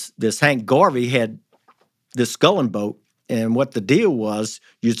this Hank Garvey had this sculling boat. And what the deal was,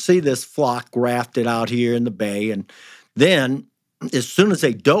 you'd see this flock rafted out here in the bay, and then as soon as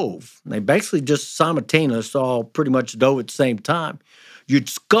they dove, they basically just simultaneously all pretty much dove at the same time, you'd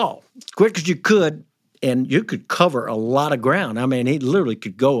scull as quick as you could, and you could cover a lot of ground. I mean, he literally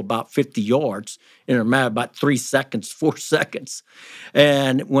could go about 50 yards in a matter of about 3 seconds, 4 seconds.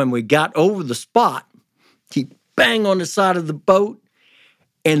 And when we got over the spot, he'd bang on the side of the boat,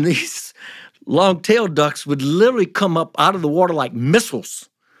 and these long-tailed ducks would literally come up out of the water like missiles.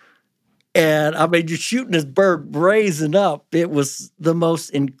 And, I mean, you're shooting this bird brazen up. It was the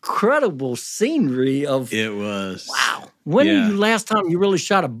most incredible scenery of... It was. Wow. When are you last time you really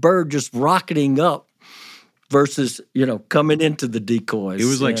shot a bird just rocketing up versus, coming into the decoys? It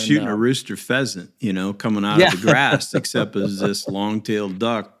was like shooting a rooster pheasant, coming out of the grass, except as this long-tailed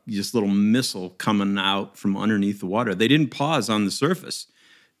duck, just little missile coming out from underneath the water. They didn't pause on the surface.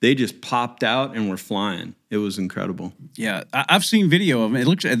 They just popped out and were flying. It was incredible. Yeah, I've seen video of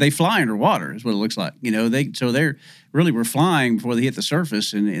them. They fly underwater is what it looks like. They're really were flying before they hit the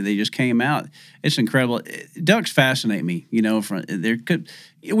surface, and they just came out. It's incredible. Ducks fascinate me. We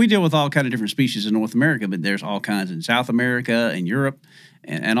deal with all kind of different species in North America, but there's all kinds in South America and Europe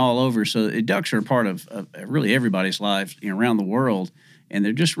and all over. So ducks are a part of really everybody's lives around the world. And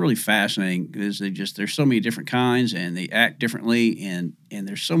they're just really fascinating because there's so many different kinds, and they act differently, and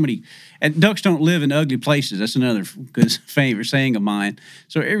there's so many. And ducks don't live in ugly places. That's another good favorite saying of mine.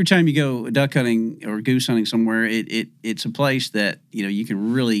 So every time you go duck hunting or goose hunting somewhere, it's a place that you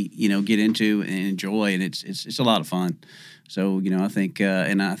can really get into and enjoy, and it's a lot of fun. So I think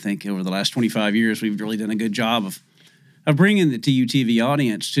over the last 25 years we've really done a good job of bringing the DUTV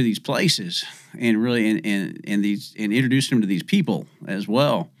audience to these places and really and introducing them to these people as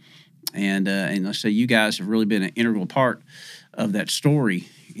well. And let's say you guys have really been an integral part of that story.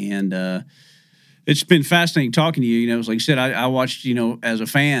 And it's been fascinating talking to you. Like you said, I watched as a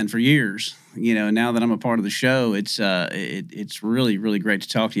fan for years. Now that I'm a part of the show, it's really, really great to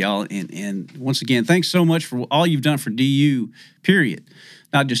talk to y'all. And once again, thanks so much for all you've done for DU. Period,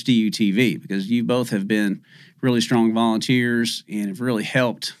 not just DUTV, because you both have been really strong volunteers and have really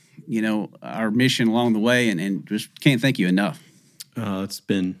helped, our mission along the way, and just can't thank you enough. It's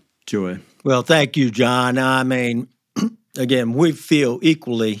been joy. Well, thank you, John. I mean, again, we feel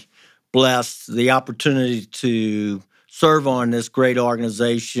equally blessed, the opportunity to serve on this great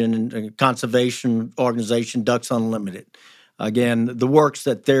organization, conservation organization, Ducks Unlimited. Again, the works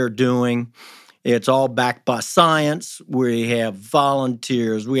that they're doing, it's all backed by science. We have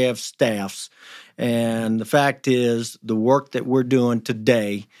volunteers, we have staffs. And the fact is, the work that we're doing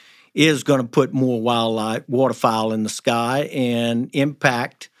today is going to put more wildlife, waterfowl in the sky and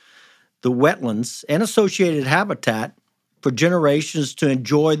impact the wetlands and associated habitat for generations to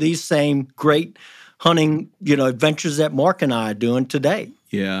enjoy these same great hunting, adventures that Mark and I are doing today.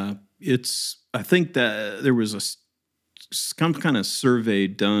 Yeah, I think that there was some kind of survey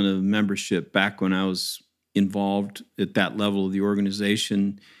done of membership back when I was involved at that level of the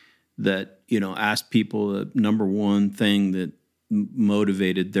organization that, asked people the number one thing that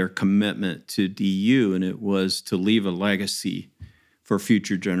motivated their commitment to DU, and it was to leave a legacy for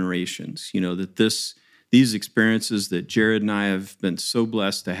future generations. That these experiences that Jared and I have been so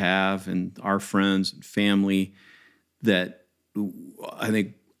blessed to have, and our friends and family, that I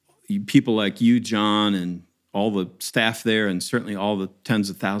think people like you, John, and all the staff there, and certainly all the tens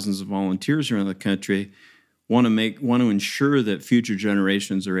of thousands of volunteers around the country want to ensure that future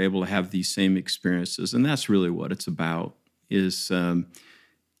generations are able to have these same experiences. And that's really what it's about. Is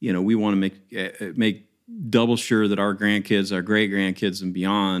we want to make double sure that our grandkids, our great grandkids, and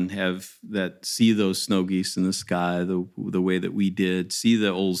beyond see those snow geese in the sky the way that we did, see the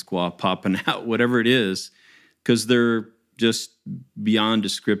old squaw popping out, whatever it is, because they're just beyond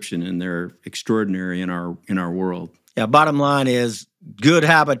description, and they're extraordinary in our world. Yeah, bottom line is good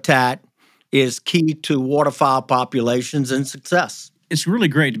habitat is key to waterfowl populations and success. It's really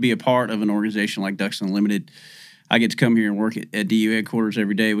great to be a part of an organization like Ducks Unlimited. I get to come here and work at DU headquarters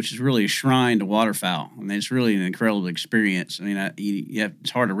every day, which is really a shrine to waterfowl. I mean, it's really an incredible experience. I mean,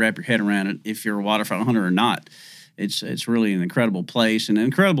 it's hard to wrap your head around it if you're a waterfowl hunter or not. It's really an incredible place and an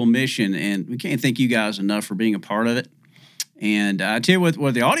incredible mission, and we can't thank you guys enough for being a part of it. And I tell you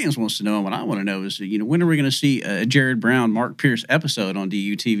what the audience wants to know, and what I want to know is, when are we going to see a Jared Brown, Marc Pierce episode on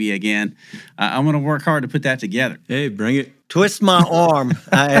DUTV again? I'm going to work hard to put that together. Hey, bring it. Twist my arm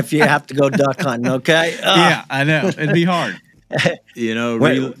if you have to go duck hunting, okay? Yeah, I know. It'd be hard. Reliving all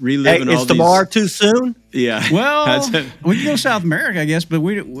these... Is tomorrow too soon? Yeah. Well, we can go to South America, I guess, but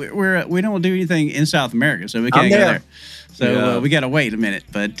we don't do anything in South America, so we can't go there. So we got to wait a minute.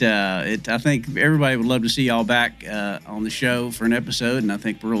 But I think everybody would love to see y'all back on the show for an episode, and I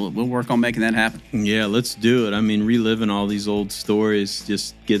think we'll work on making that happen. Yeah, let's do it. I mean, reliving all these old stories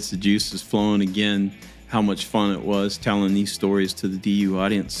just gets the juices flowing again. How much fun it was telling these stories to the DU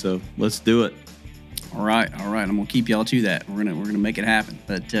audience. So let's do it. All right. I'm gonna keep y'all to that. We're gonna make it happen.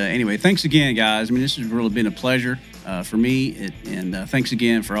 But anyway, thanks again, guys. I mean, this has really been a pleasure for me, and thanks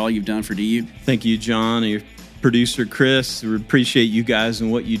again for all you've done for DU. Thank you, John, and your producer Chris. We appreciate you guys and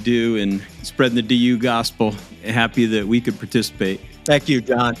what you do and spreading the DU gospel. Happy that we could participate. Thank you,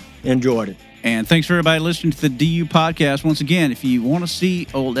 John. Enjoyed it. And thanks for everybody listening to the DU podcast. Once again, if you want to see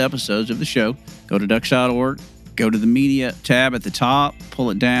old episodes of the show, go to ducks.org. Go to the media tab at the top,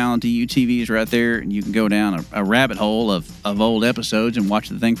 pull it down. DUTV is right there, and you can go down a rabbit hole of old episodes and watch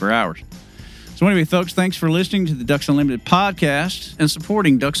the thing for hours. So anyway, folks, thanks for listening to the Ducks Unlimited podcast and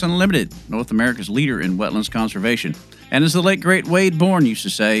supporting Ducks Unlimited, North America's leader in wetlands conservation. And as the late, great Wade Bourne used to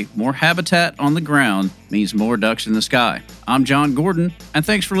say, more habitat on the ground means more ducks in the sky. I'm John Gordon, and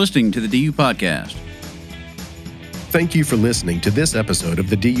thanks for listening to the DU podcast. Thank you for listening to this episode of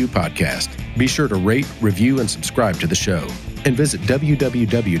the DU Podcast. Be sure to rate, review, and subscribe to the show. And visit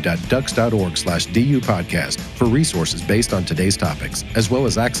www.ducks.org/DU Podcast for resources based on today's topics, as well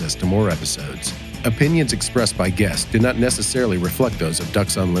as access to more episodes. Opinions expressed by guests do not necessarily reflect those of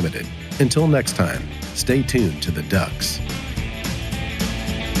Ducks Unlimited. Until next time, stay tuned to the Ducks.